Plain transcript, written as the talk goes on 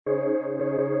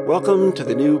Welcome to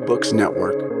the New Books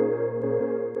Network.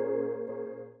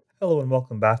 Hello and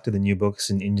welcome back to the New Books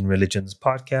in Indian Religions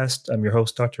podcast. I'm your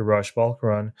host, Dr. Raj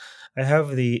Balkaran. I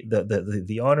have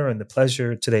the honor and the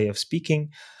pleasure today of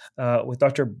speaking with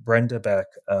Dr. Brenda Beck,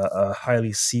 a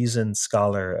highly seasoned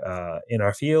scholar in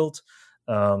our field.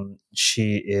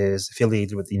 She is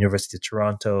affiliated with the University of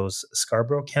Toronto's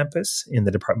Scarborough campus in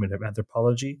the Department of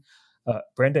Anthropology.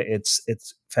 Brenda, it's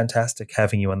fantastic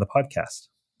having you on the podcast.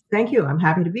 Thank you. I'm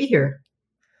happy to be here.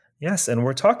 Yes, and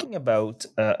we're talking about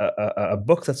a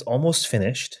book that's almost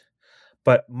finished,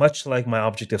 but much like my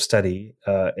object of study,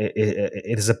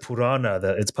 it is a Purana.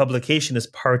 Its publication is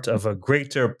part of a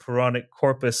greater Puranic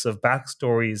corpus of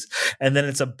backstories, and then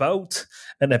it's about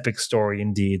an epic story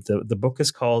indeed. The book is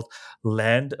called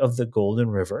Land of the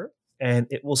Golden River, and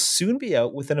it will soon be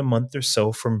out within a month or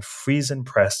so from Friesen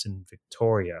Press in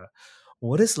Victoria.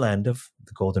 What is Land of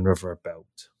the Golden River about?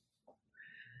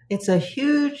 It's a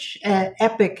huge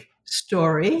epic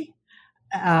story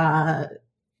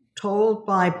told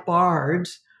by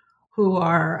bards who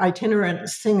are itinerant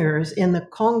singers in the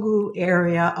Kongu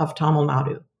area of Tamil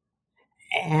Nāḍu.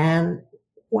 And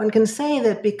one can say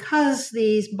that because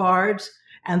these bards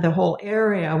and the whole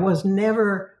area was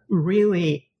never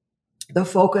really the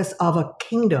focus of a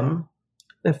kingdom,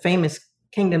 the famous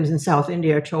kingdoms in South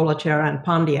India, Chola, Chera, and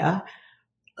Pandya,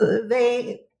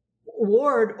 they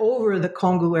warred over the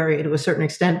Kongu area to a certain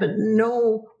extent, but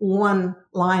no one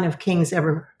line of kings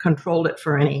ever controlled it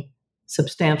for any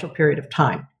substantial period of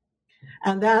time.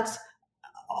 And that's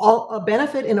all a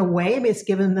benefit in a way. It's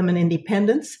given them an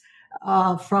independence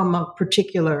from a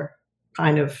particular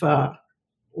kind of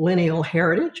lineal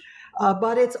heritage,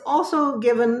 but it's also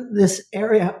given this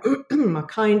area a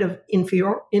kind of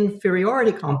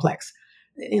inferiority complex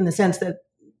in the sense that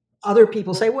other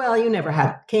people say, well, you never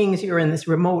had kings, you're in this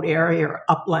remote area or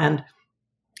upland,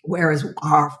 whereas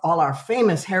all our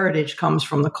famous heritage comes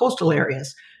from the coastal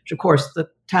areas, which of course the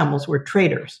Tamils were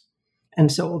traders.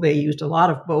 And so they used a lot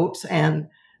of boats and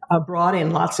brought in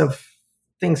lots of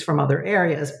things from other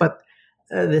areas, but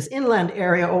this inland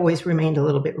area always remained a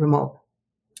little bit remote.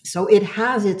 So it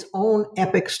has its own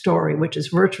epic story, which is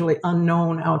virtually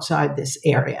unknown outside this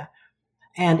area.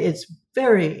 And it's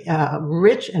very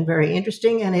rich and very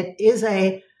interesting, and it is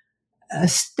a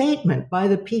statement by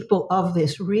the people of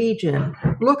this region.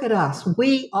 Look at us.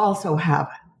 We also have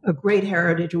a great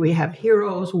heritage. We have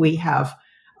heroes. We have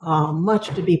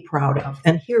much to be proud of.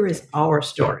 And here is our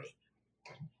story.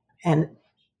 And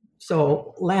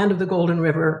so Land of the Golden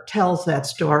River tells that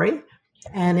story,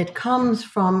 and it comes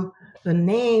from the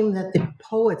name that the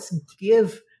poets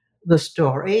give the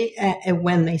story. And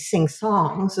when they sing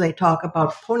songs, they talk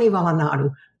about Poṇṉivaḻa Nāḍu.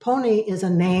 Poni is a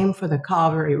name for the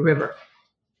Kaveri River,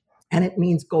 and it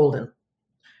means golden.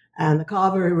 And the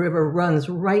Kaveri River runs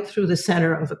right through the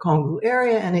center of the Kongu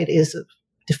area, and it is a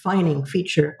defining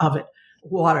feature of it.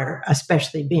 Water,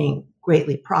 especially, being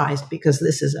greatly prized because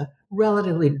this is a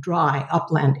relatively dry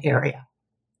upland area.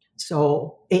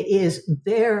 So it is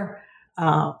their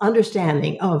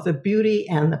understanding of the beauty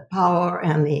and the power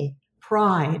and the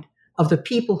pride of the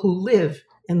people who live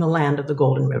in the Land of the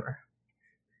Golden River.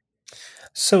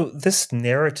 So this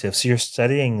narrative, so you're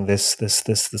studying this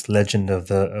legend of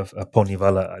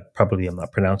Poṇṇivaḻa. Probably I'm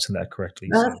not pronouncing that correctly.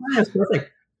 That's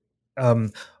perfect.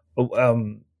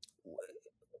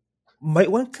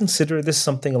 Might one consider this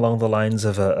something along the lines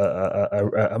of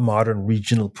a modern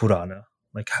regional Purana?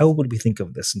 Like, how would we think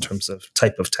of this in terms of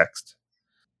type of text?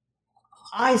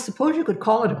 I suppose you could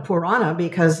call it a Purana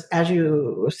because, as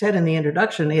you said in the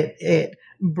introduction, it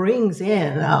brings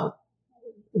in a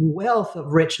wealth of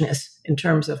richness in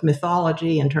terms of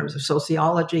mythology, in terms of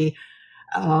sociology.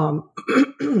 But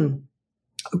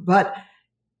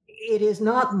it is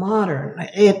not modern.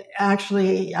 It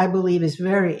actually, I believe, is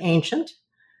very ancient.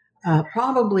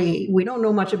 Probably, we don't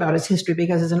know much about its history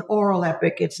because it's an oral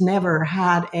epic. It's never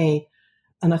had an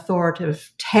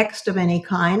authoritative text of any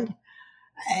kind.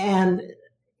 And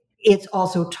it's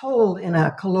also told in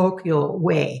a colloquial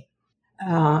way.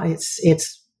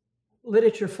 It's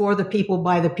literature for the people,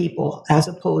 by the people, as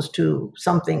opposed to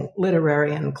something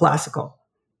literary and classical.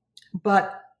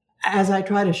 But as I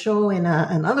try to show in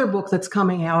another book that's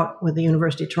coming out with the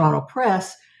University of Toronto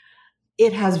Press,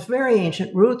 it has very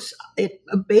ancient roots. It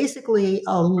basically,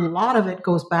 a lot of it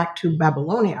goes back to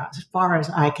Babylonia, as far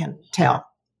as I can tell.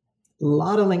 A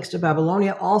lot of links to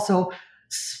Babylonia. Also,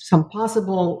 some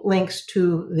possible links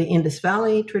to the Indus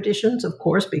Valley traditions, of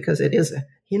course, because it is a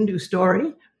Hindu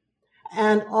story.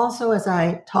 And also, as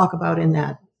I talk about in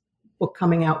that book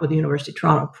coming out with the University of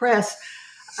Toronto Press,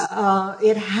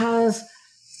 it has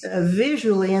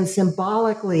visually and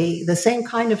symbolically the same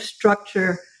kind of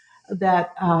structure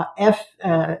that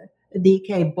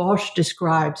D.K. Bosch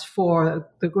describes for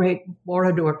the great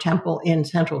Borobudur temple in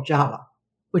central Java,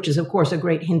 which is, of course, a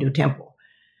great Hindu temple.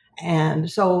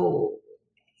 And so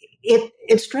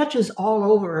it stretches all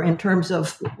over in terms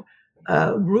of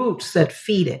roots that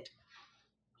feed it.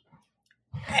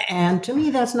 And to me,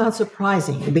 that's not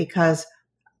surprising because,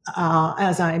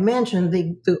 as I mentioned,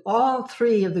 all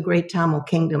three of the great Tamil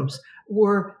kingdoms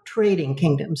were trading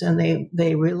kingdoms, and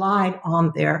they relied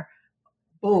on their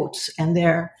boats and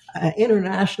their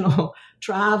international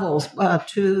travels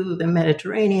to the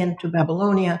Mediterranean, to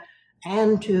Babylonia,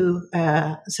 and to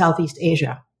Southeast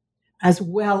Asia, as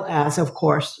well as, of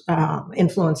course,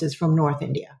 influences from North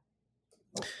India.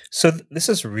 So this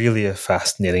is really a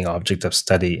fascinating object of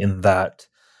study in that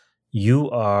you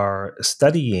are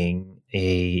studying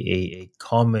a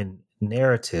common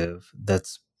narrative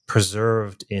that's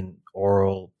preserved in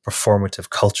oral performative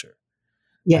culture.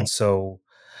 Yes. And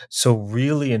so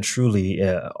really and truly,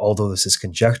 although this is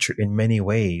conjecture, in many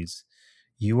ways,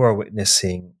 you are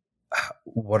witnessing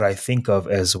what I think of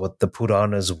as what the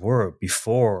Puranas were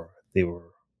before they were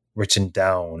written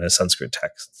down as Sanskrit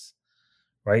texts,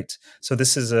 right? So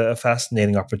this is a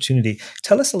fascinating opportunity.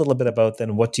 Tell us a little bit about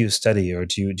then, what do you study, or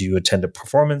do you attend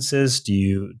performances? Do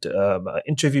you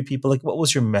interview people? Like, what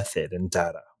was your method and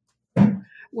data?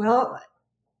 Well,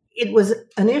 it was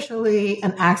initially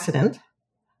an accident,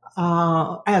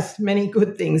 as many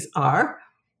good things are,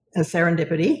 a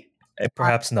serendipity.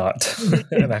 Perhaps not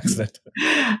an accident.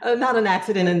 Not an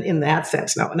accident in that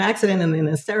sense, no. An accident in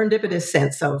a serendipitous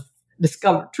sense of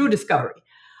true discovery.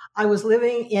 I was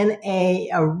living in a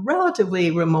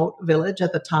relatively remote village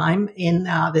at the time in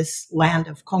this land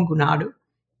of Nāḍu,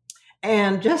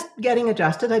 and just getting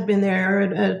adjusted. I'd been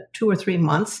there 2 or 3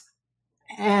 months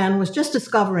and was just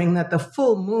discovering that the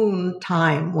full moon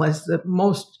time was the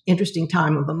most interesting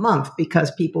time of the month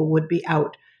because people would be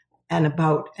out and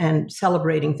about and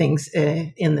celebrating things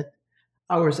in the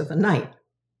hours of the night.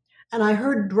 And I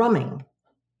heard drumming.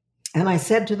 And I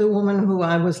said to the woman who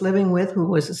I was living with, who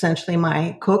was essentially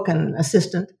my cook and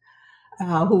assistant,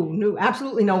 who knew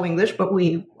absolutely no English, but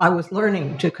I was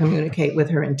learning to communicate with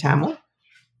her in Tamil.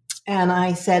 And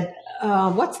I said,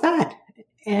 what's that?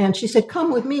 And she said,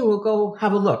 come with me, we'll go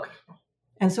have a look.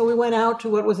 And so we went out to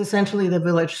what was essentially the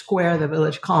village square, the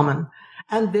village common.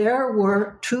 And there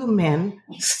were 2 men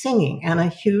singing and a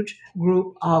huge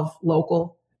group of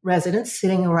local residents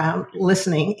sitting around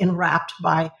listening, enwrapped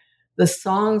by the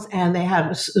songs. And they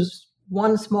had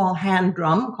one small hand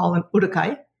drum called an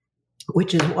udakai,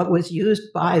 which is what was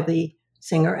used by the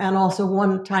singer, and also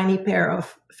one tiny pair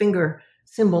of finger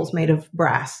cymbals made of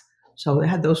brass. So it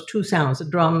had those 2 sounds, the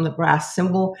drum, the brass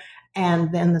cymbal,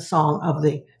 and then the song of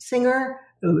the singer,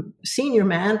 a senior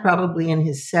man, probably in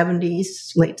his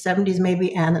 70s, late 70s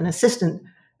maybe, and an assistant,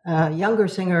 younger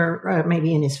singer,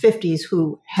 maybe in his 50s,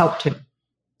 who helped him.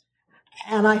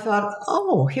 And I thought,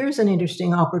 oh, here's an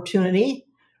interesting opportunity.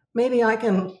 Maybe I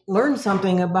can learn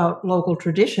something about local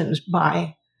traditions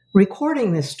by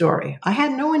recording this story. I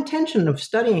had no intention of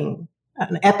studying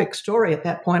an epic story at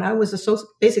that point. I was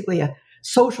basically a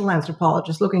social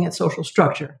anthropologist looking at social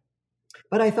structure.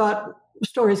 But I thought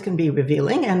stories can be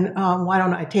revealing, and why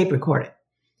don't I tape record it?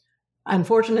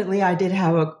 Unfortunately, I did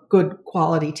have a good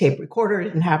quality tape recorder. I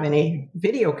didn't have any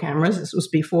video cameras. This was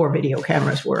before video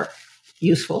cameras were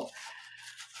useful.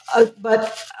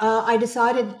 But I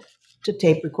decided to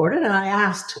tape record it, and I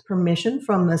asked permission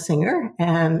from the singer,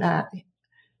 and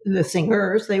the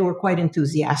singers, they were quite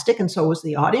enthusiastic, and so was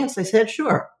the audience. They said,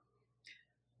 sure.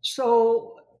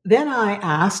 So then I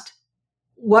asked,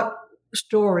 what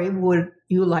story would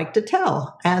you like to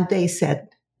tell? And they said,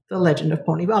 the legend of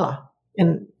Poṇṇivaḷa.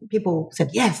 And people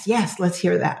said, yes, let's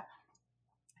hear that.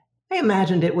 I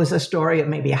imagined it was a story of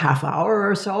maybe a half hour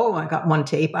or so. I got one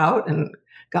tape out and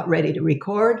got ready to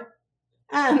record.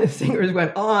 And the singers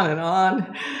went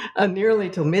on, nearly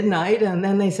till midnight. And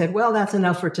then they said, well, that's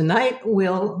enough for tonight.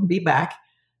 We'll be back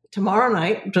tomorrow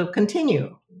night to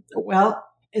continue. Well,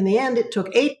 in the end, it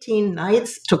took 18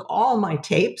 nights, took all my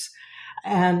tapes,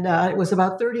 and it was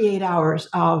about 38 hours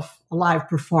of live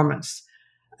performance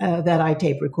that I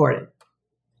tape recorded.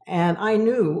 And I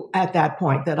knew at that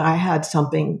point that I had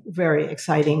something very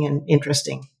exciting and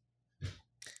interesting.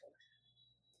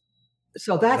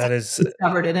 So that is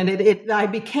discovered it, and I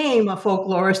became a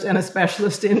folklorist and a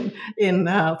specialist in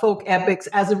folk epics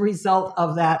as a result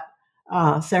of that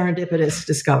serendipitous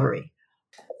discovery.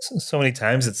 So many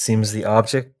times it seems the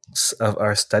objects of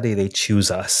our study, they choose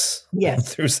us.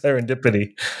 Yes. Through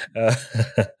serendipity.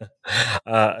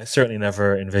 I certainly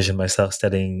never envisioned myself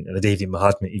studying the Devi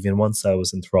Mahatmya, even once I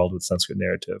was enthralled with Sanskrit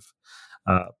narrative.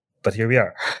 But here we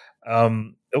are.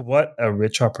 what a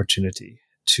rich opportunity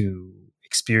to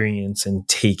experience and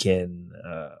take in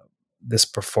this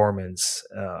performance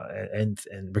and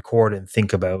record and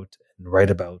think about and write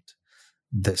about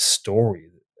this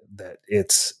story that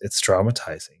it's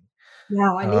dramatizing.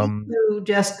 Now, I need to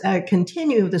just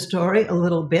continue the story a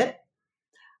little bit.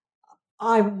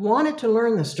 I wanted to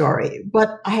learn the story,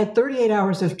 but I had 38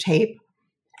 hours of tape,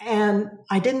 and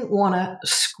I didn't want to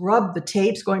scrub the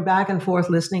tapes, going back and forth,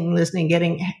 listening,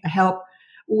 getting help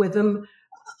with them,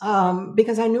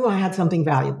 because I knew I had something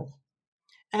valuable.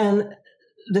 And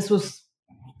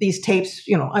these tapes,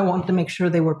 I wanted to make sure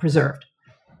they were preserved.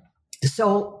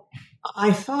 So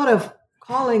I thought of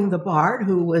calling the bard,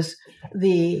 who was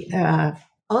the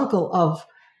uncle of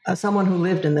someone who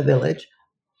lived in the village,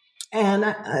 and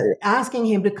asking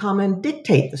him to come and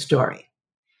dictate the story.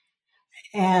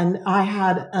 And I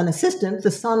had an assistant,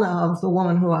 the son of the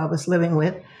woman who I was living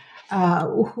with,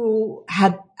 who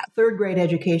had third grade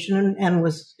education and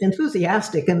was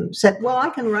enthusiastic and said, well, I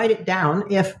can write it down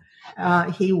if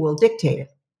he will dictate it.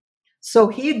 So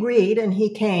he agreed, and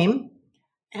he came,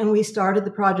 and we started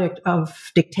the project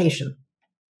of dictation.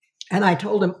 And I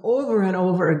told him over and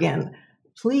over again,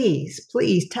 please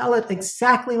tell it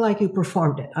exactly like you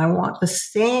performed it. I want the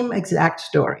same exact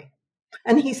story.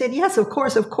 And he said, yes, of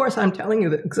course, I'm telling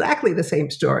you exactly the same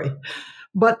story.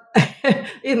 But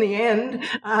in the end,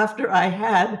 after I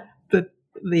had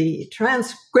the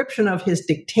transcription of his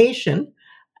dictation,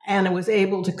 and I was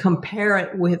able to compare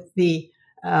it with the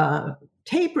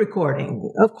tape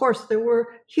recording, of course, there were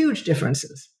huge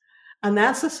differences. And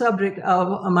that's the subject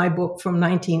of my book from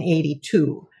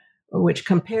 1982, which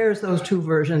compares those two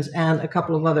versions and a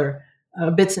couple of other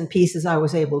bits and pieces I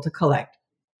was able to collect.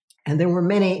 And there were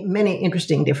many, many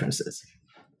interesting differences.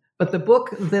 But the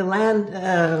book, The Land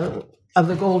of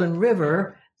the Golden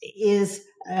River, is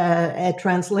a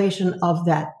translation of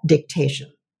that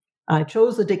dictation. I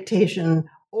chose the dictation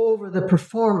over the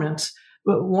performance,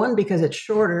 but one, because it's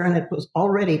shorter and it was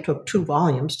already took 2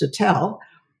 volumes to tell,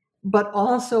 but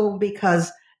also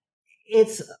because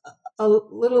it's a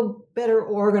little better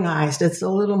organized. It's a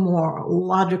little more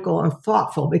logical and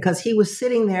thoughtful, because he was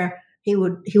sitting there. He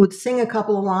would sing a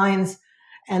couple of lines,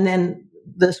 and then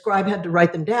the scribe had to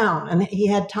write them down. And he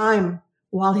had time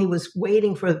while he was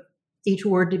waiting for each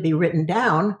word to be written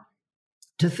down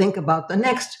to think about the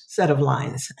next set of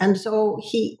lines. And so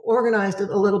he organized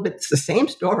it a little bit. It's the same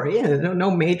story,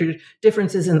 no major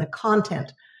differences in the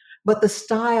content, but the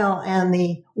style and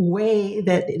the way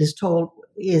that it is told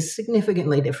is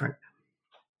significantly different.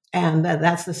 And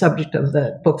that's the subject of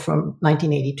the book from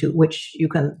 1982, which you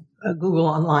can Google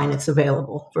online. It's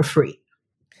available for free.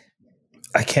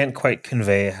 I can't quite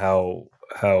convey how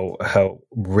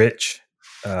rich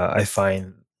I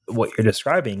find what you're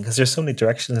describing, because there's so many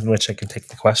directions in which I can take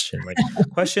the question. Like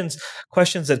questions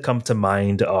that come to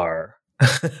mind are,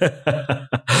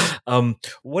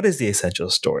 what is the essential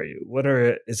story? What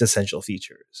are its essential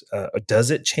features?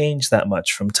 Does it change that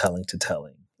much from telling to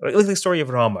telling? Like the story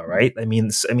of Rama, right? I mean,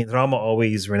 Rama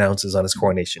always renounces on his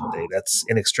coronation day. That's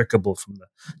inextricable from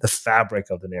the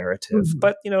fabric of the narrative. Mm-hmm.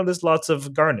 But there's lots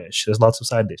of garnish. There's lots of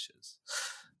side dishes.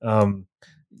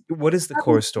 What is the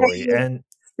core story? And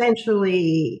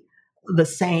essentially the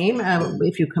same,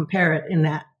 if you compare it in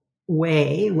that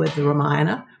way with the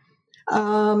Ramayana.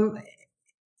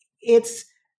 It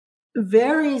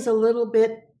varies a little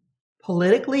bit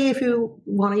politically, if you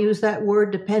want to use that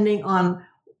word, depending on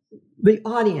the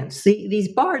audience.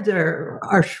 These bards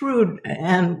are shrewd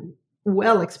and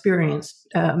well-experienced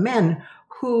men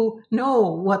who know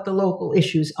what the local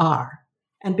issues are.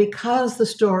 And because the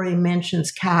story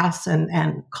mentions castes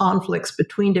and conflicts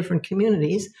between different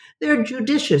communities, they're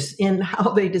judicious in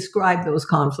how they describe those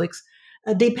conflicts,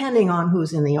 depending on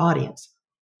who's in the audience.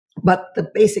 But the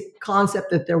basic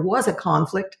concept that there was a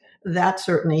conflict, that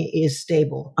certainly is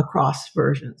stable across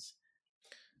versions.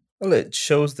 Well, it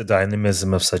shows the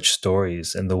dynamism of such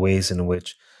stories and the ways in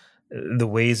which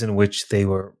they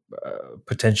were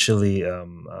potentially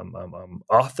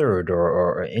authored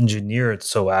or engineered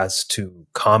so as to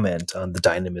comment on the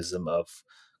dynamism of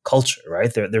culture.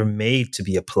 Right? They're made to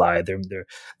be applied.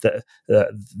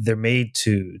 They're made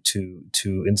to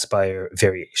inspire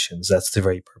variations. That's the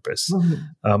very purpose.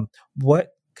 Mm-hmm.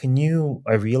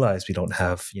 I realize we don't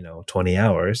have 20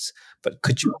 hours, but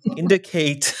could you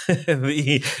indicate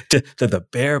the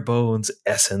bare bones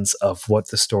essence of what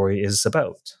the story is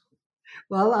about?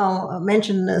 Well, I'll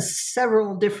mention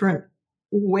several different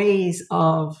ways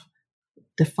of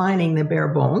defining the bare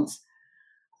bones.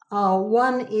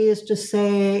 One is to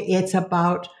say it's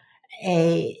about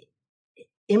an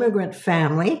immigrant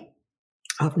family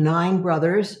of 9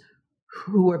 brothers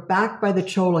who were backed by the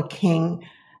Chola king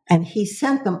And he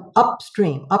sent them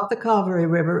upstream, up the Kaveri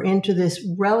River, into this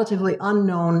relatively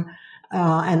unknown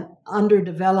and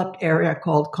underdeveloped area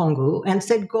called Kongu, and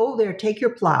said, go there, take your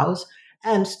plows,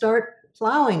 and start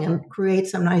plowing and create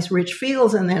some nice rich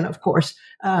fields. And then, of course,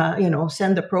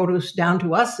 send the produce down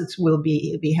to us. It will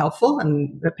be helpful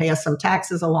and pay us some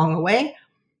taxes along the way.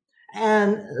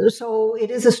 And so it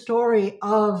is a story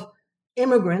of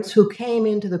immigrants who came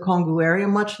into the Kongu area,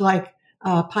 much like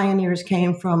pioneers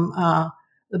came from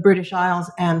the British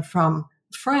Isles and from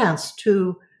France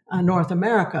to North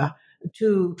America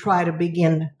to try to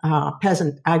begin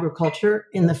peasant agriculture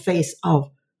in the face of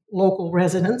local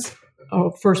residents,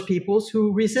 First Peoples,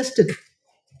 who resisted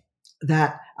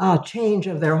that change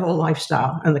of their whole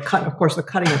lifestyle, and the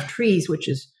cutting of trees, which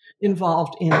is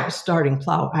involved in starting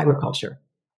plow agriculture.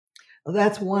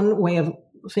 That's one way of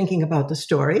thinking about the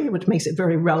story, which makes it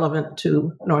very relevant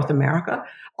to North America.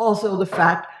 Also, the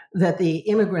fact that the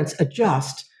immigrants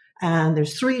adjust, and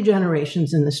there's 3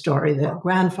 generations in the story: the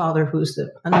grandfather, who's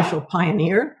the initial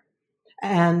pioneer,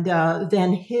 and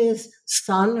then his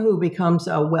son, who becomes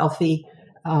a wealthy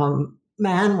man.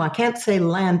 Well, I can't say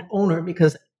landowner,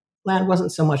 because land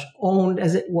wasn't so much owned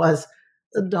as it was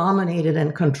dominated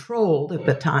and controlled at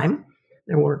the time.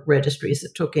 There weren't registries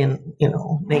that took in,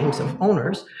 names of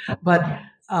owners, but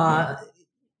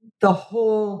the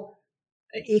whole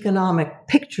economic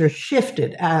picture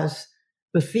shifted as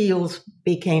the fields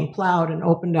became plowed and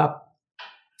opened up,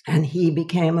 and he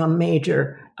became a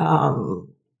major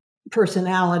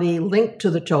personality linked to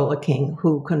the Chola king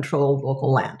who controlled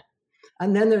local land.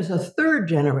 And then there's a 3rd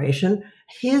generation,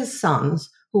 his sons,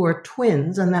 who are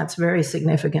twins, and that's very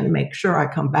significant. Make sure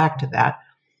I come back to that.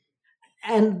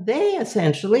 And they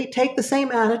essentially take the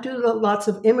same attitude that lots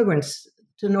of immigrants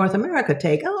to North America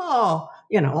take.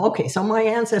 Okay, so my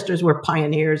ancestors were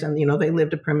pioneers and, they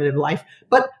lived a primitive life,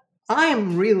 but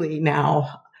I'm really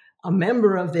now a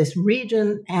member of this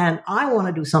region and I want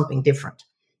to do something different.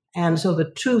 And so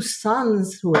the 2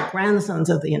 sons, who are grandsons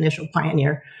of the initial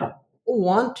pioneer,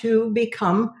 want to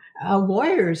become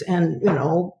warriors and,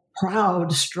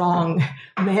 proud, strong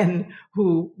men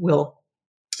who will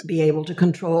be able to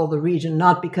control the region,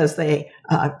 not because they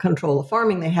control the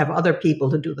farming. They have other people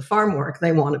to do the farm work.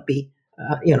 They want to be,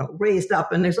 raised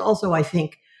up. And there's also, I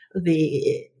think,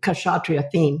 the Kshatriya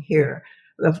theme here.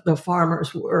 The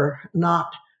farmers were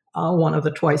not one of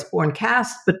the twice-born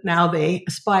castes, but now they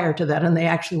aspire to that. And they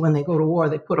actually, when they go to war,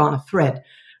 they put on a thread,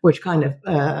 which kind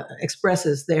of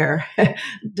expresses their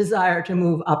desire to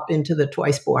move up into the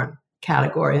twice-born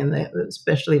category, and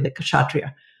especially the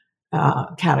Kshatriya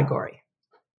category.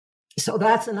 So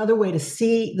that's another way to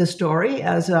see the story,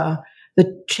 as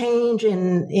the change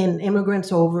in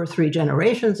immigrants over 3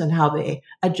 generations and how they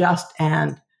adjust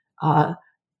and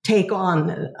take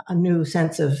on a new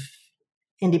sense of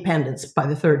independence by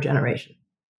the 3rd generation.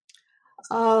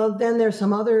 Then there's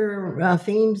some other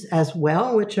themes as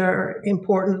well, which are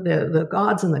important. The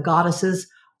gods and the goddesses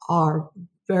are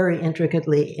very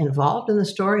intricately involved in the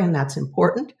story, and that's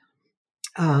important.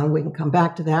 We can come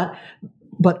back to that.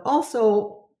 But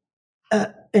also,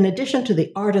 in addition to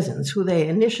the artisans who they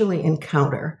initially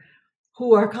encounter,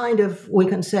 who are kind of, we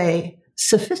can say,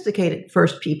 sophisticated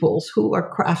First Peoples, who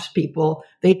are craftspeople,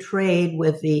 they trade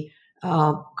with the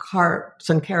carts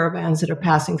and caravans that are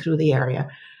passing through the area.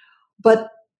 But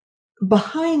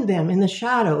behind them, in the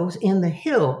shadows, in the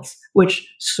hills,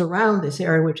 which surround this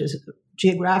area, which is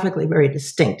geographically very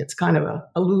distinct, it's kind of a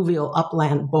alluvial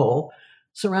upland bowl,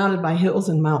 surrounded by hills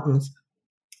and mountains,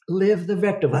 live the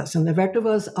Vectuvas. And the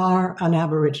Vectuvas are an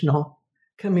Aboriginal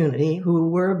community who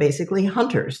were basically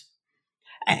hunters.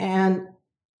 And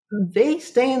they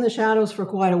stay in the shadows for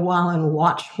quite a while and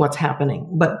watch what's happening.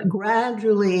 But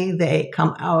gradually they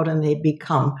come out and they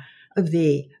become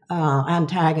the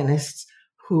antagonists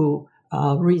who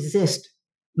resist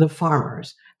the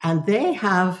farmers. And they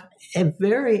have a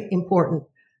very important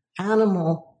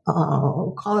animal,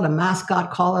 call it a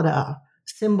mascot, call it a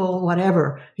symbol,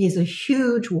 whatever. He's a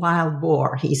huge wild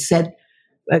boar. He's said,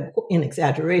 in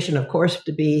exaggeration, of course,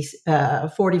 to be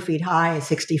 40 feet high,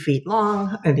 60 feet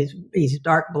long, and he's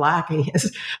dark black. He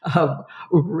has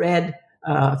red,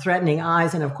 threatening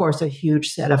eyes, and of course, a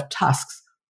huge set of tusks.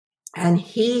 And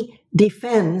he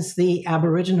defends the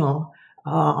Aboriginal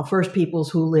First Peoples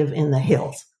who live in the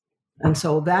hills. And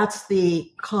so that's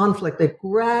the conflict that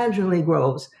gradually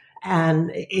grows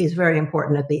and is very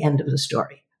important at the end of the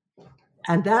story.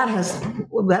 And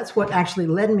that's what actually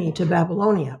led me to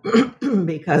Babylonia,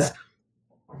 because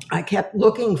I kept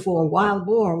looking for wild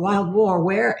boar.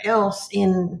 Where else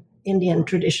in Indian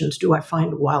traditions do I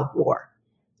find wild boar?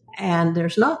 And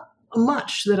there's not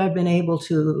much that I've been able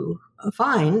to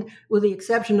find, with the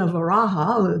exception of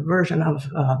Varaha, a version of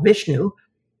Vishnu,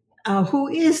 who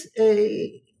is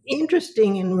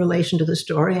interesting in relation to the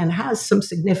story and has some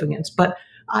significance. But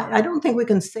I don't think we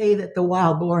can say that the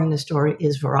wild boar in the story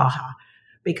is Varaha,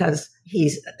 because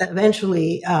he's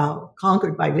eventually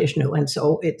conquered by Vishnu. And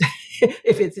so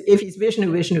if he's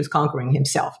Vishnu, Vishnu's conquering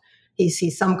himself.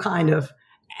 He's some kind of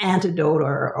antidote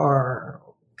or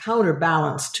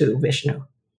counterbalance to Vishnu.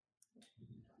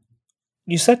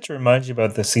 You said to remind you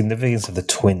about the significance of the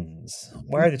twins.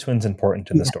 Why are the twins important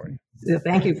in the story?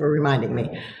 Thank you for reminding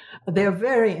me. They're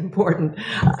very important.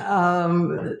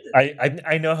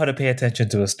 I know how to pay attention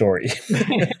to a story.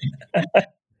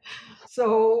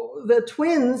 So the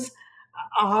twins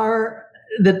are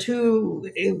the two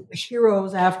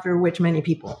heroes after which many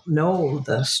people know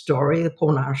the story.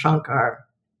 Poṇṇivaḷa Shankar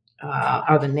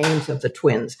are the names of the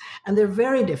twins. And they're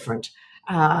very different,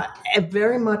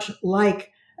 very much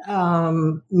like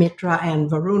Mitra and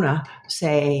Varuna,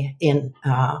 say, in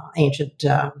ancient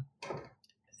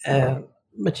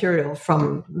material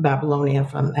from Babylonia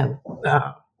and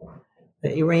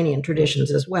the Iranian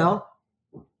traditions as well.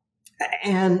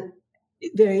 And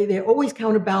they always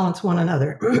counterbalance one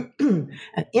another.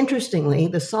 And interestingly,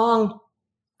 the song,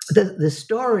 the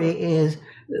story is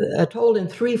told in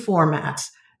three formats.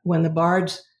 When the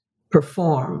bards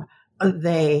perform,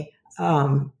 they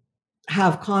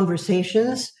have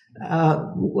conversations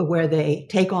where they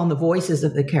take on the voices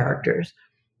of the characters.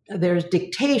 There's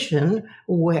dictation,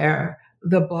 where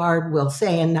the bard will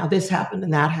say, and now this happened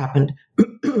and that happened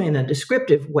in a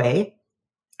descriptive way.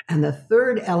 And the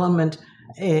third element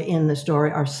in the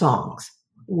story are songs,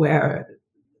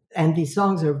 and these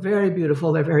songs are very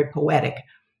beautiful, they're very poetic.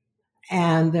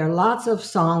 And there are lots of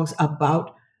songs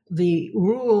about the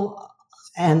rule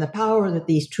and the power that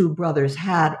these two brothers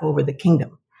had over the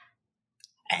kingdom.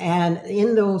 And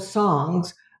in those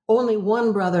songs, only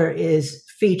one brother is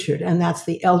featured, and that's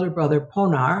the elder brother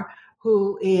Ponar,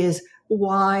 who is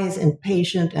wise and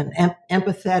patient and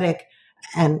empathetic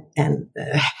and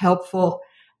helpful.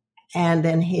 And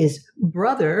then his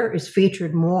brother is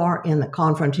featured more in the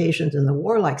confrontations and the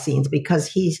warlike scenes, because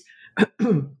he's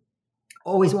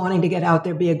always wanting to get out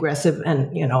there, be aggressive,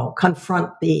 and,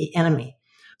 confront the enemy.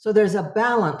 So there's a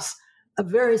balance, a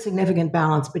very significant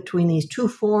balance between these two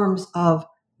forms of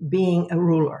being a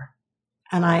ruler.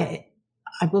 And I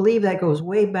believe that goes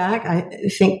way back. I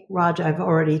think, Raj, I've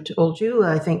already told you,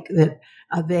 I think that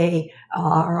they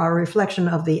are a reflection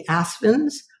of the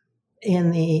Asvins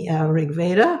in the Rig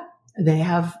Veda. They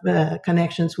have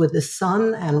connections with the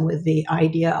sun and with the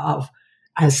idea of,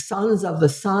 as sons of the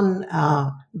sun,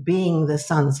 being the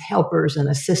sun's helpers and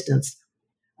assistants.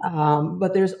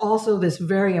 But there's also this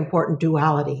very important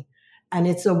duality. And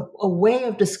it's a way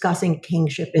of discussing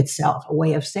kingship itself, a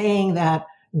way of saying that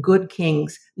good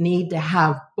kings need to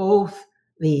have both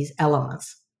these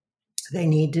elements. They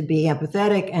need to be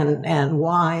empathetic and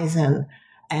wise and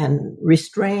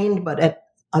restrained, but at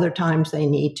other times they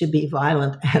need to be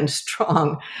violent and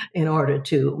strong in order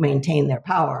to maintain their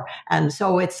power. And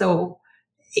so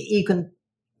you can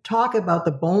talk about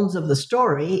the bones of the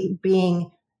story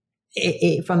being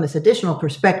from this additional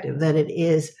perspective, that it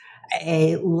is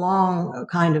a long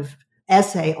kind of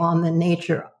essay on the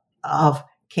nature of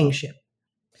kingship.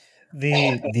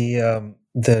 The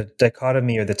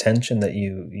dichotomy or the tension that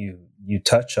you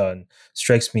touch on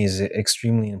strikes me as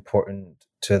extremely important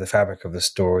to the fabric of the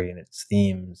story and its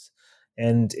themes.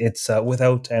 And it's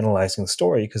without analyzing the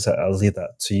story, because I'll leave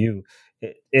that to you.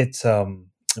 It's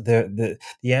the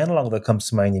analog that comes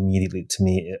to mind immediately to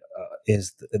me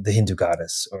is the Hindu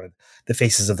goddess, or the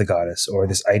faces of the goddess, or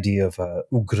this idea of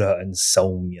Ugra and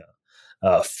Saumya,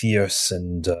 fierce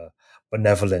and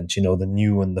benevolent, the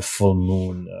new and the full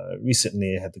moon.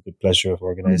 Recently, I had the good pleasure of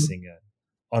organizing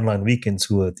online weekends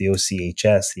at the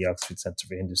OCHS, the Oxford Centre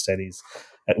for Hindu Studies,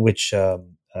 at which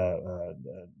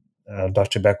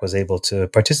Dr. Beck was able to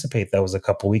participate. That was a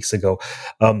couple weeks ago.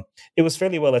 It was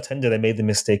fairly well attended. I made the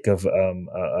mistake of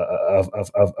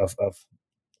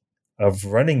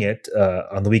running it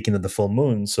on the weekend of the full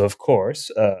moon. So, of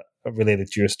course,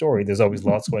 related to your story, there's always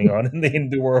lots going on in the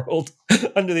Hindu world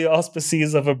under the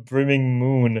auspices of a brimming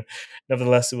moon.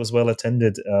 Nevertheless, it was well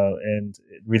attended, and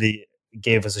it really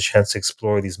gave us a chance to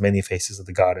explore these many faces of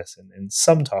the goddess. And in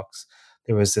some talks,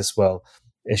 there was this,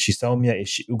 is she Saumya, is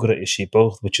she Ugra, is she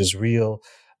both, which is real?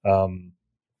 And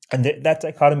that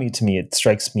dichotomy, to me, it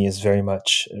strikes me as very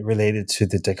much related to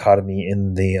the dichotomy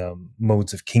in the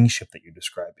modes of kingship that you're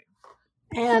describing.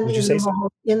 And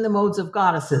in the modes of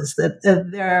goddesses,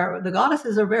 the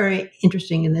goddesses are very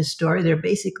interesting in this story. They're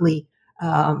basically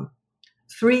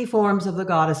three forms of the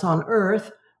goddess on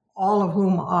earth, all of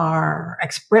whom are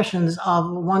expressions of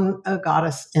one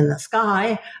goddess in the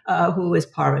sky, who is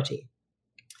Parvati.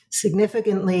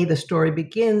 Significantly, the story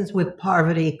begins with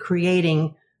Parvati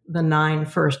creating the 9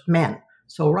 first men.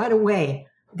 So right away,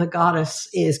 the goddess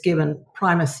is given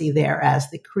primacy there as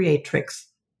the creatrix.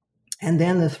 And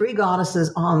then the 3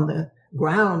 goddesses on the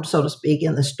ground, so to speak,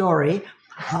 in the story,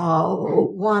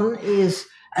 one is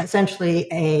essentially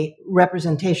a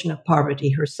representation of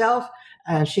Parvati herself.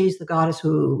 She's the goddess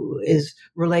who is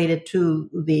related to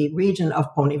the region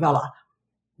of Poṇṇivaḷa.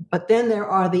 But then there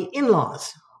are the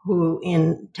in-laws, who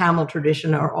in Tamil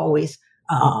tradition are always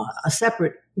a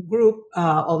separate group,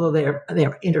 although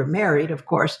they're intermarried, of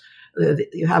course.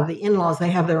 You have the in-laws,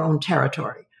 they have their own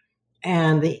territory.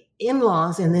 And the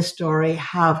in-laws in this story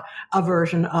have a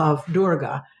version of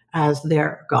Durga as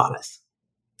their goddess.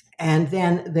 And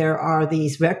then there are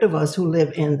these Vektavas who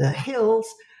live in the hills,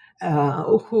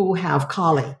 who have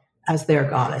Kali as their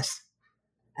goddess.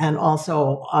 And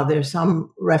also there's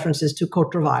some references to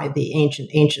Kotravai, the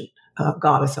ancient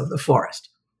goddess of the forest.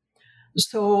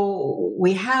 So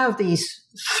we have these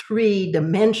 3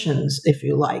 dimensions, if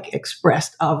you like,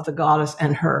 expressed of the goddess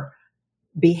and her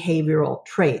behavioral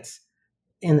traits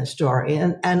in the story.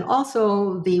 And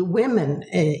also the women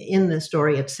in the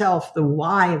story itself, the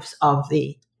wives of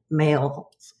the male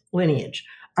lineage,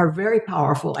 are very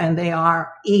powerful, and they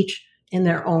are each in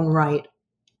their own right,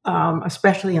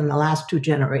 especially in the last 2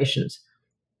 generations,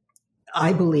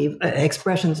 I believe,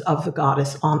 expressions of the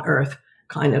goddess on earth,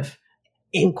 kind of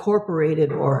incorporated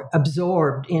or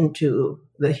absorbed into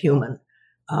the human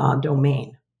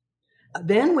domain.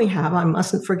 Then we have, I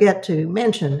mustn't forget to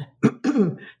mention,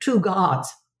 2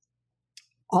 gods,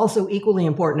 also equally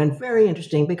important and very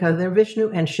interesting because they're Vishnu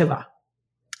and Shiva.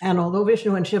 And although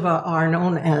Vishnu and Shiva are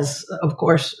known as, of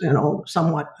course,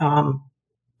 somewhat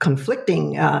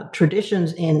conflicting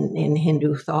traditions in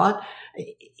Hindu thought,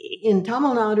 in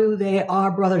Tamil Nāḍu, they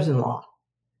are brothers-in-law.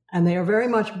 And they are very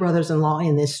much brothers-in-law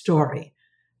in this story.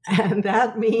 And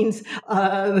that means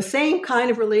the same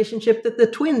kind of relationship that the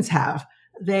twins have.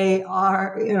 They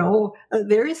are,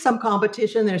 there is some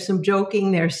competition, there's some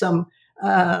joking, there's some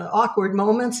awkward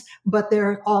moments, but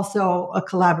there's also a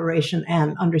collaboration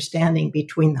and understanding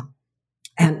between them.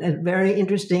 And very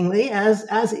interestingly, as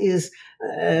is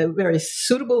very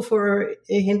suitable for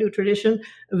a Hindu tradition,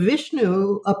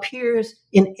 Vishnu appears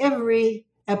in every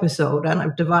episode, and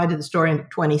I've divided the story into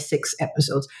 26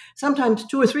 episodes, sometimes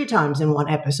 2 or 3 times in one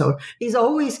episode. He's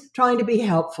always trying to be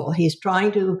helpful. He's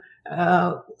trying to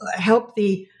help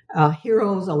the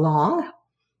heroes along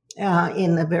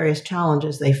in the various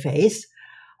challenges they face.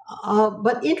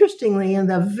 But interestingly, in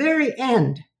the very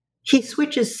end, he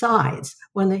switches sides.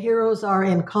 When the heroes are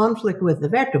in conflict with the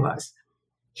Vektavas,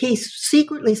 he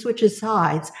secretly switches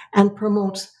sides and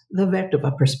promotes the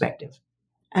Vektava perspective.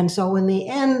 And so in the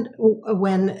end,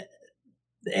 when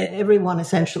everyone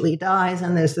essentially dies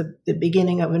and there's the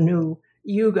beginning of a new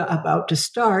yuga about to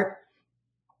start,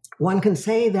 one can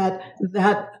say that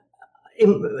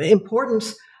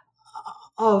importance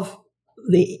of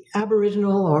the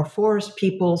Aboriginal or forest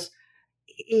peoples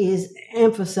is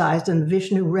emphasized, and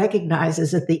Vishnu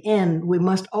recognizes at the end we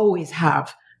must always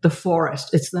have the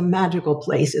forest. It's the magical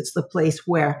place. It's the place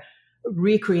where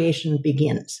recreation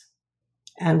begins.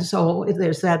 And so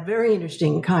there's that very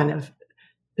interesting kind of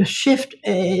shift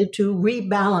to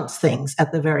rebalance things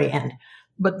at the very end.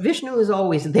 But Vishnu is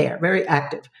always there, very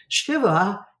active.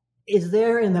 Shiva is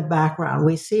there in the background.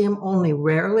 We see him only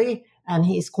rarely, and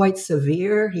he's quite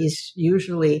severe. He's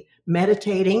usually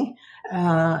meditating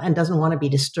and doesn't want to be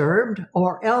disturbed,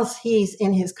 or else he's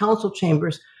in his council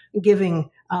chambers giving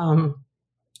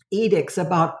edicts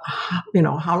about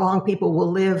how long people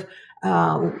will live,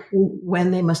 when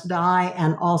they must die,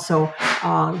 and also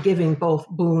giving both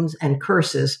boons and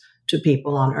curses to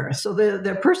people on earth. So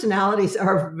their personalities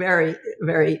are very,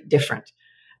 very different,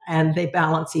 and they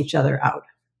balance each other out.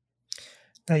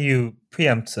 Now you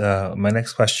preempt my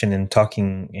next question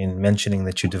in mentioning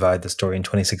that you divide the story in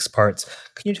 26 parts.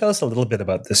 Can you tell us a little bit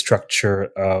about the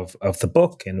structure of the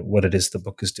book and what it is the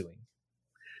book is doing?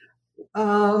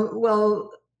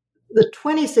 Well, the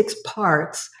 26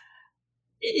 parts,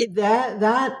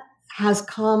 that has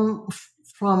come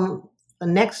from the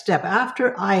next step.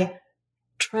 After I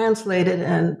translated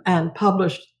and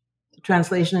published the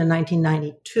translation in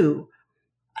 1992,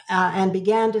 and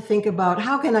began to think about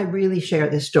how can I really share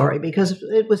this story, because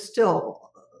it was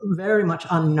still very much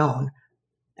unknown,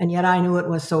 and yet I knew it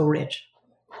was so rich.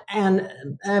 And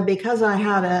because I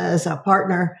had as a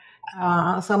partner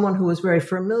someone who was very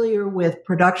familiar with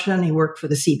production, he worked for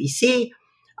the CBC,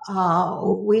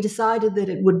 we decided that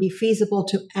it would be feasible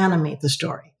to animate the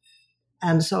story.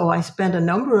 And so I spent a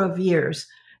number of years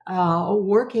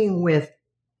working with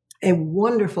a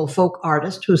wonderful folk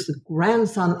artist who's the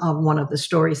grandson of one of the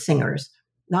story singers,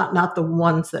 not the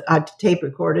ones that I tape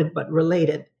recorded, but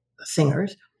related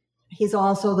singers. He's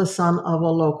also the son of a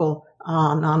local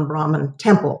non-Brahmin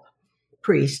temple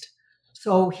priest.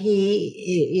 So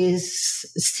he is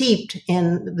steeped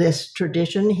in this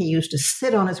tradition. He used to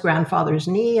sit on his grandfather's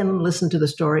knee and listen to the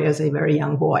story as a very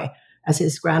young boy, as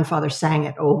his grandfather sang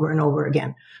it over and over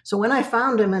again. So when I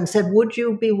found him and said, would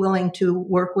you be willing to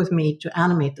work with me to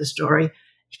animate the story?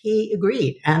 He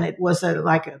agreed. And it was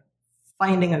like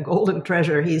finding a golden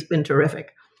treasure. He's been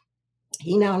terrific.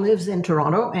 He now lives in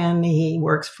Toronto and he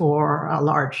works for a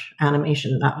large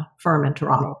animation firm in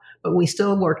Toronto, but we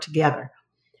still work together.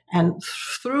 And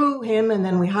through him, and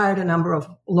then we hired a number of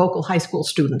local high school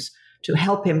students to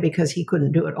help him because he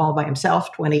couldn't do it all by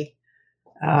himself.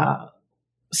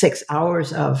 26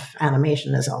 hours of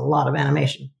animation is a lot of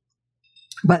animation.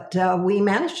 But we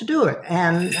managed to do it,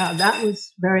 and that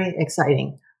was very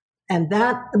exciting. And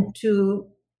that to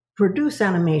produce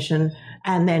animation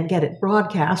and then get it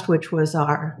broadcast, which was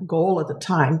our goal at the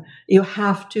time, you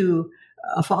have to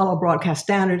follow broadcast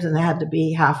standards, and they had to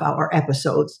be half-hour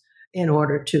episodes in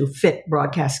order to fit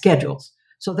broadcast schedules.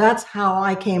 So that's how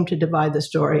I came to divide the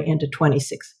story into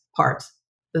 26 parts.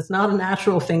 It's not a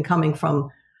natural thing coming from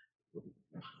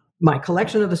my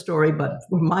collection of the story, but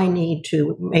my need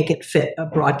to make it fit a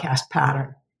broadcast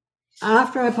pattern.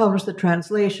 After I published the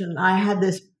translation, I had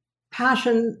this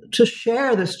passion to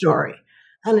share the story,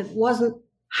 and it wasn't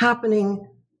happening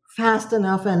fast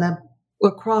enough and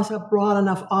across a broad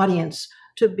enough audience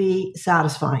to be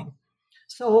satisfying.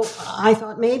 So I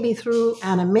thought maybe through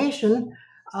animation,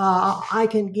 I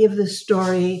can give this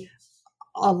story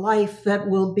a life that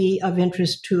will be of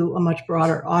interest to a much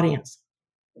broader audience.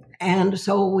 And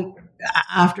so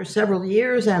after several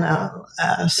years and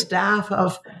a staff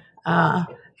of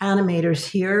animators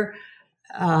here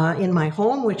in my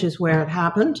home, which is where it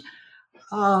happened,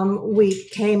 we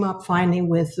came up finally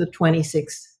with the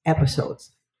 26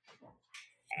 episodes.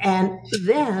 And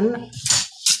then,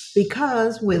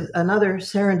 because with another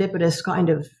serendipitous kind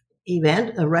of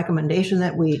event, a recommendation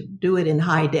that we do it in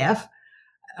high def,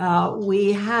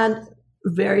 we had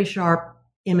very sharp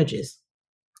images.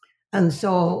 And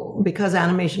so because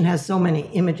animation has so many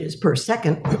images per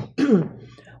second,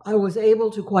 I was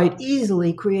able to quite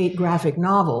easily create graphic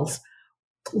novels,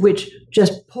 which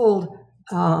just pulled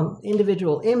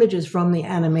individual images from the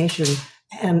animation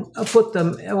and put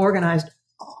them organized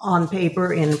on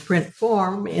paper in print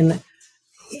form in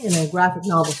a graphic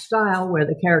novel style, where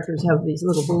the characters have these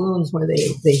little balloons where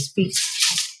they speak,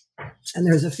 and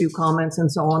there's a few comments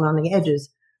and so on the edges.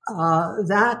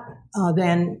 That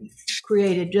then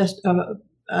created just,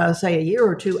 say, a year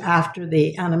or two after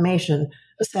the animation,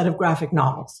 a set of graphic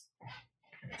novels.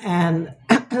 And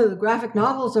the graphic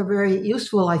novels are very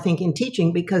useful, I think, in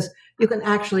teaching, because you can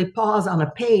actually pause on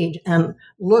a page and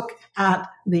look at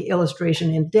the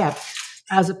illustration in depth,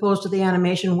 as opposed to the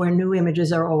animation where new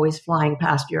images are always flying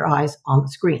past your eyes on the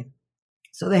screen.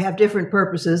 So they have different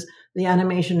purposes. The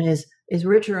animation is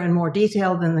richer and more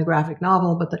detailed than the graphic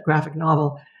novel, but the graphic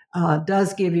novel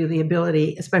does give you the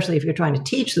ability, especially if you're trying to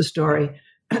teach the story,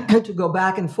 to go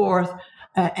back and forth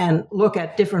and look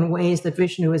at different ways that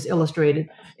Vishnu is illustrated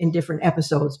in different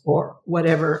episodes or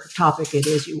whatever topic it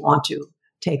is you want to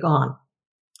take on.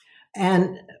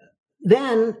 And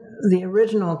then the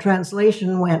original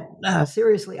translation went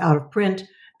seriously out of print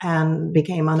and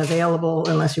became unavailable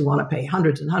unless you want to pay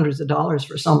hundreds and hundreds of dollars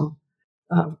for some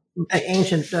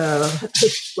ancient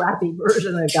scrappy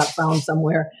version that got found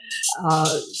somewhere.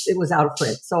 It was out of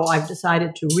print. So I've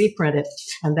decided to reprint it,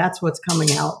 and that's what's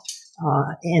coming out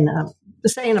in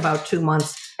about 2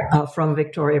 months from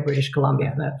Victoria, British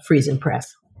Columbia, the Friesen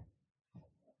Press.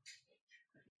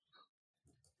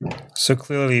 So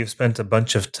clearly you've spent a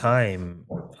bunch of time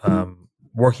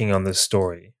working on this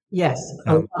story. Yes,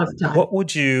 a lot of time. What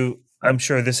would you, I'm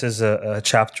sure this is a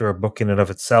chapter or book in and of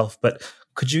itself, but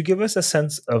could you give us a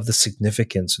sense of the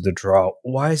significance of the draw?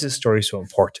 Why is this story so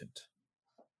important?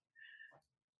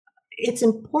 It's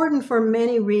important for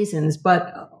many reasons,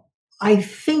 but I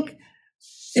think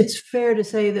it's fair to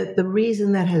say that the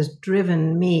reason that has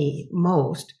driven me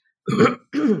most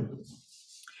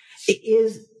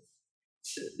is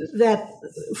that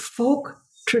folk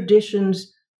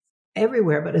traditions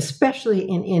everywhere, but especially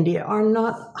in India, are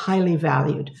not highly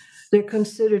valued. They're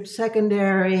considered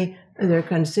secondary, they're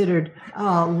considered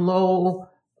low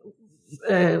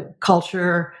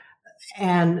culture,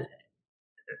 and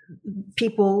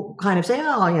people kind of say,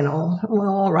 well,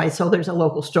 all right, so there's a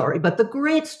local story. But the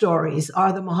great stories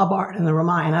are the Mahabharata and the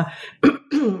Ramayana,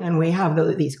 and we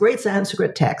have these great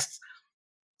Sanskrit texts.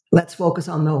 Let's focus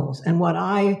on those. And what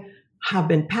I have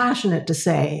been passionate to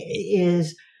say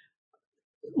is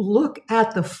look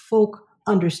at the folk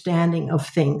understanding of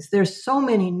things. There's so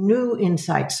many new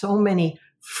insights, so many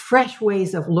fresh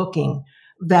ways of looking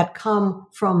that come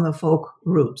from the folk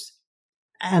roots.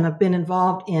 And I've been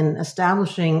involved in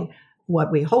establishing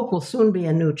what we hope will soon be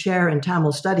a new chair in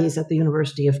Tamil Studies at the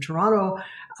University of Toronto,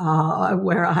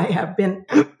 where I have been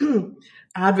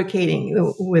advocating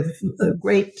with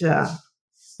great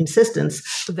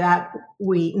insistence that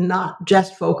we not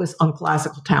just focus on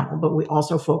classical Tamil, but we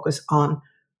also focus on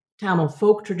Tamil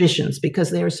folk traditions, because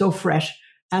they are so fresh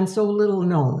and so little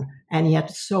known and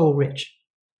yet so rich.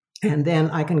 And then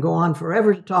I can go on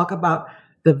forever to talk about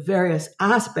the various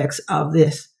aspects of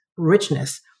this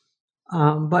richness.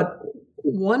 But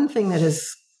one thing that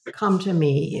has come to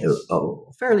me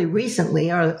fairly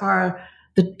recently are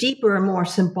the deeper, more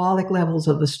symbolic levels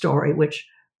of the story, which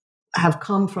have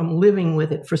come from living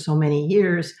with it for so many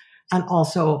years, and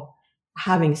also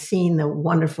having seen the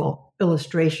wonderful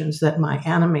illustrations that my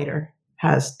animator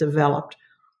has developed.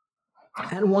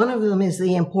 And one of them is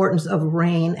the importance of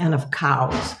rain and of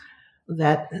cows.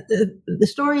 That the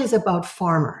story is about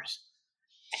farmers,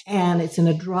 and it's in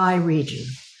a dry region.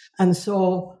 And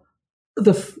so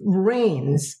the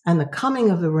rains and the coming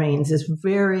of the rains is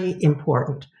very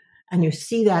important. And you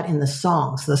see that in the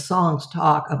songs. The songs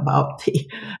talk about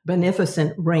the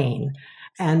beneficent rain.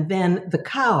 And then the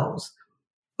cows,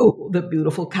 the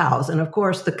beautiful cows. And of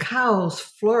course, the cows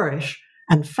flourish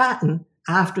and fatten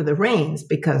after the rains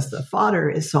because the fodder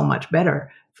is so much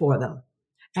better for them.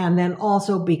 And then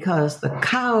also because the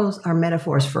cows are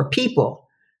metaphors for people.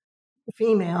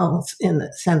 Females, in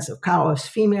the sense of cow as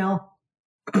female,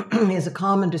 is a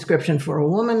common description for a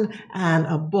woman, and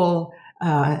a bull,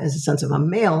 as a sense of a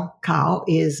male cow,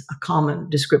 is a common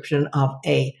description of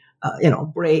a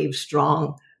brave,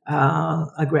 strong,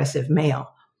 aggressive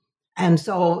male. And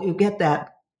so you get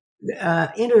that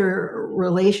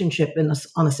interrelationship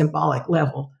on a symbolic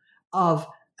level of,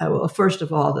 first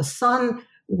of all, the sun,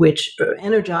 which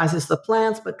energizes the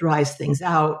plants but dries things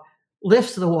out,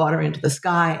 lifts the water into the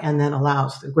sky, and then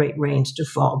allows the great rains to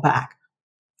fall back.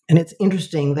 And it's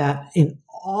interesting that in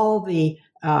all the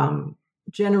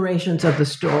generations of the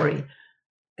story,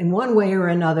 in one way or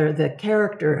another, the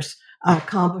characters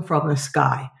come from the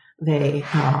sky. They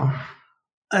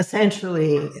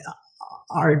essentially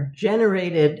are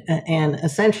generated and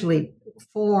essentially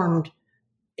formed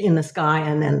in the sky,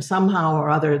 and then somehow or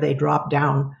other they drop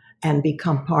down and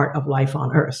become part of life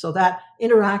on Earth. So that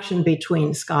interaction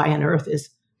between sky and Earth is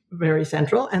very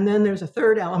central. And then there's a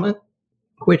third element,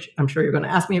 which I'm sure you're going to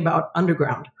ask me about,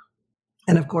 underground.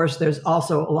 And of course, there's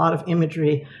also a lot of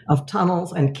imagery of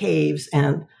tunnels and caves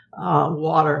and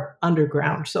water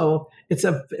underground. So it's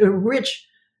a rich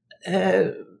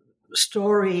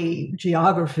story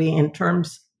geography in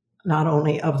terms not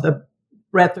only of the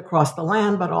breadth across the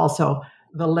land, but also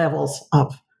the levels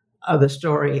of the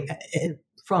story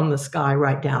from the sky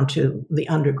right down to the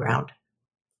underground.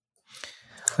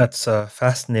 That's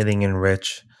fascinating and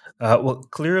rich. Well,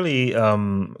 clearly,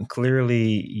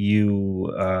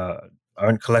 you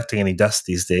aren't collecting any dust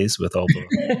these days with all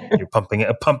the you're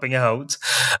pumping out.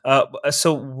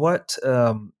 So, what?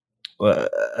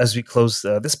 As we close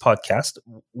this podcast,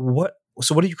 what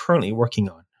are you currently working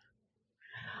on?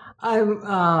 I'm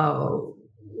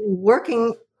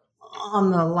working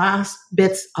on the last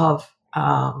bits of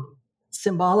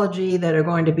symbology that are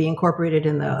going to be incorporated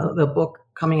in the book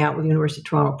coming out with University of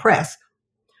Toronto Press.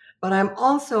 But I'm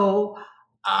also,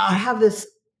 I have this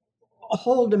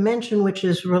whole dimension which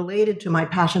is related to my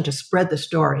passion to spread the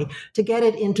story, to get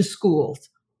it into schools.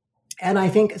 And I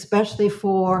think especially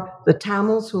for the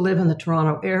Tamils who live in the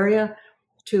Toronto area,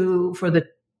 for the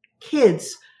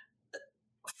kids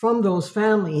from those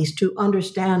families to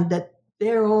understand that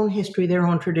their own history, their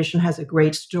own tradition has a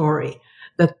great story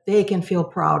that they can feel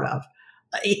proud of.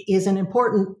 It is an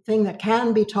important thing that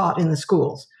can be taught in the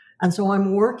schools. And so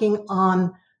I'm working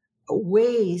on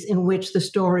ways in which the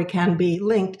story can be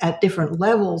linked at different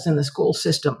levels in the school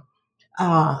system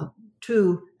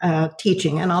to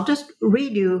teaching. And I'll just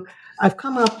read you, I've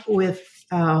come up with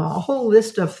a whole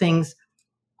list of things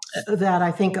that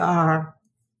I think are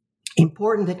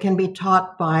important that can be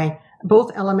taught by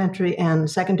both elementary and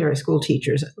secondary school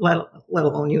teachers, let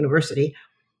alone university.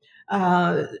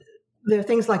 There are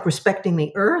things like respecting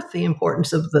the earth, the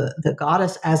importance of the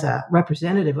goddess as a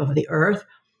representative of the earth,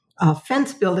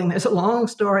 fence building. There's a long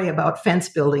story about fence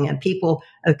building and people,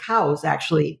 cows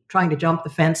actually trying to jump the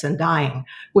fence and dying,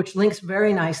 which links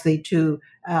very nicely to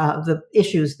the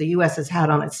issues the U.S. has had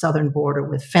on its southern border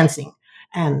with fencing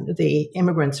and the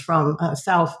immigrants from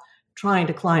south trying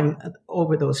to climb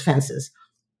over those fences.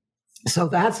 So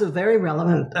that's a very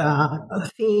relevant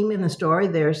theme in the story.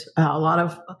 There's a lot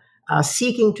of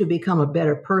seeking to become a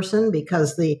better person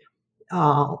because the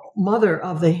mother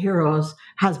of the heroes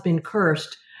has been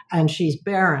cursed and she's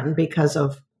barren because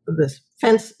of this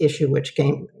fence issue, which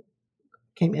came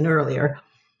in earlier.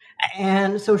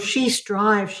 And so she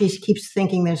strives, she keeps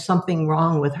thinking there's something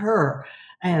wrong with her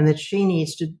and that she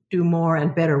needs to do more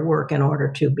and better work in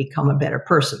order to become a better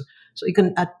person. So you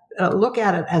can look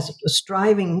at it as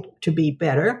striving to be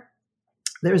better.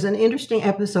 There's an interesting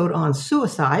episode on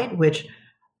suicide, which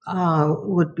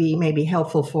would be maybe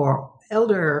helpful for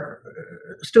elder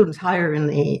students higher in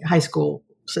the high school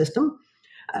system,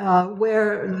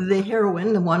 where the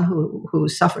heroine, the one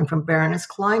who's suffering from barrenness,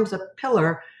 climbs a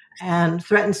pillar and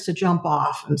threatens to jump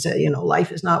off and say,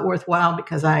 life is not worthwhile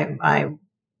because I'm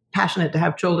passionate to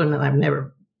have children and I've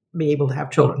never been able to have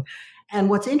children. And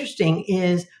what's interesting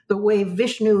is the way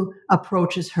Vishnu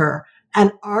approaches her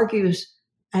and argues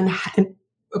and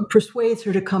persuades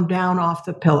her to come down off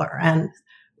the pillar and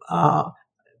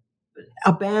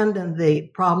abandon the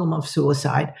problem of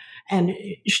suicide. And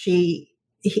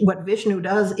what Vishnu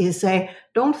does is say,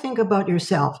 don't think about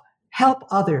yourself, help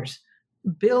others,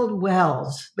 build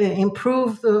wells,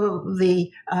 improve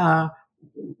the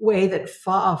way that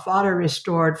fodder is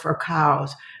stored for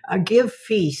cows, give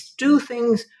feasts, do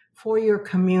things for your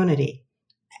community.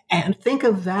 And think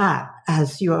of that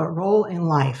as your role in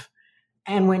life.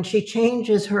 And when she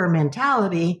changes her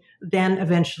mentality, then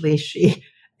eventually she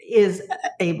is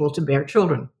able to bear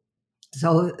children.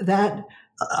 So that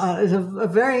is a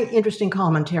very interesting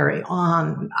commentary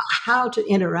on how to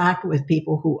interact with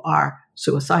people who are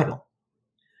suicidal.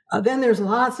 Then there's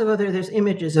there's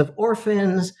images of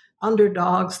orphans,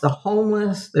 underdogs, the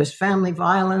homeless, there's family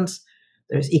violence,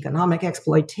 there's economic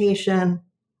exploitation,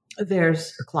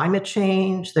 there's climate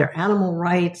change, there are animal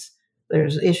rights,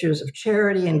 there's issues of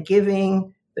charity and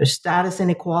giving, there's status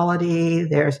inequality,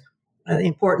 there's the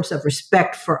importance of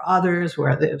respect for others,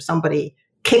 where if somebody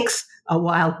kicks a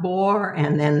wild boar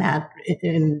and then that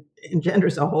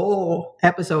engenders a whole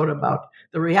episode about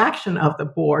the reaction of the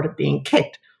boar to being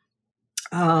kicked.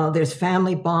 There's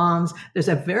family bonds. There's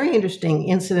a very interesting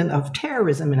incident of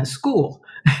terrorism in a school,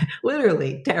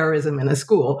 literally terrorism in a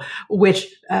school, which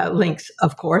links,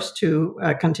 of course, to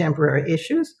contemporary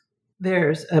issues.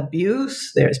 There's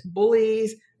abuse, there's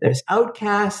bullies, there's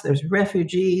outcasts, there's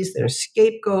refugees, there's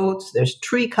scapegoats, there's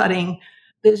tree cutting.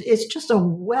 It's just a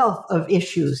wealth of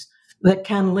issues that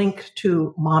can link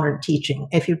to modern teaching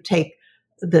if you take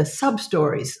the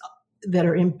sub-stories that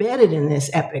are embedded in this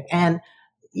epic and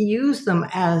use them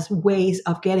as ways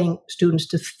of getting students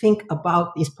to think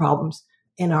about these problems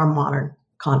in our modern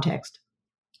context.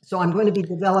 So I'm going to be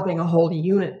developing a whole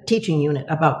teaching unit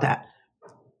about that.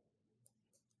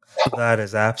 That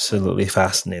is absolutely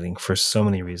fascinating for so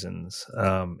many reasons.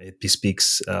 It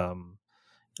bespeaks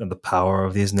the power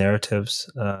of these narratives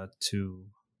to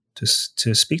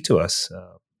speak to us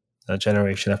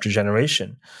generation after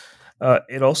generation.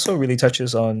 It also really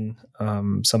touches on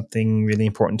something really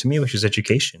important to me, which is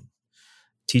education.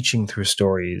 Teaching through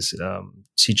stories,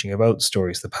 teaching about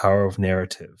stories, the power of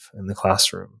narrative in the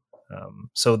classroom.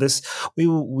 So this,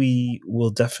 we will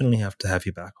definitely have to have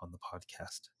you back on the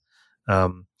podcast.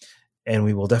 And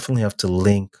we will definitely have to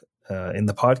link in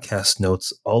the podcast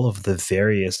notes all of the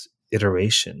various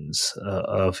iterations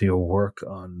of your work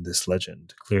on this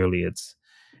legend. Clearly, it's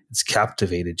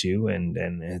captivated you, and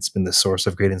it's been the source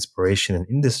of great inspiration in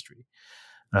industry.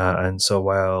 And so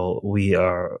while we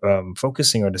are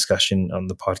focusing our discussion on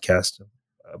the podcast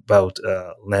about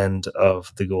Land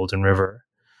of the Golden River,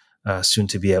 soon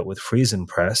to be out with Friesen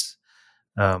Press,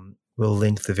 we'll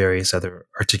link the various other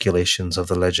articulations of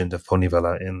the legend of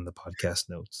Poṉṉivaḻa in the podcast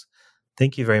notes.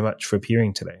 Thank you very much for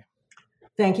appearing today.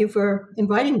 Thank you for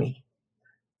inviting me.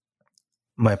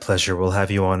 My pleasure. We'll have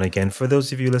you on again. For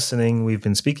those of you listening, we've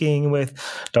been speaking with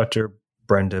Dr.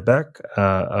 Brenda Beck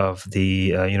of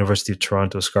the University of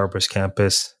Toronto Scarborough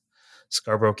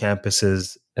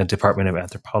campus's Department of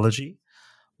Anthropology.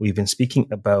 We've been speaking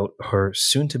about her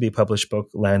soon-to-be published book,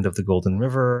 Land of the Golden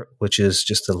River, which is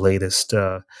just the latest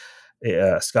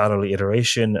scholarly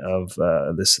iteration of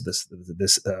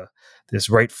this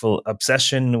rightful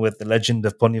obsession with the legend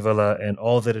of Poṉṉivaḻa and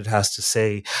all that it has to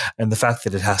say, and the fact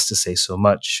that it has to say so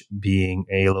much, being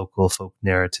a local folk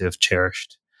narrative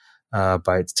cherished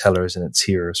by its tellers and its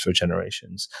hearers for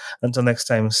generations. Until next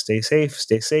time, stay safe,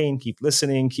 stay sane, keep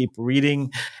listening, keep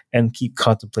reading, and keep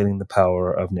contemplating the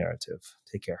power of narrative.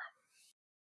 Take care.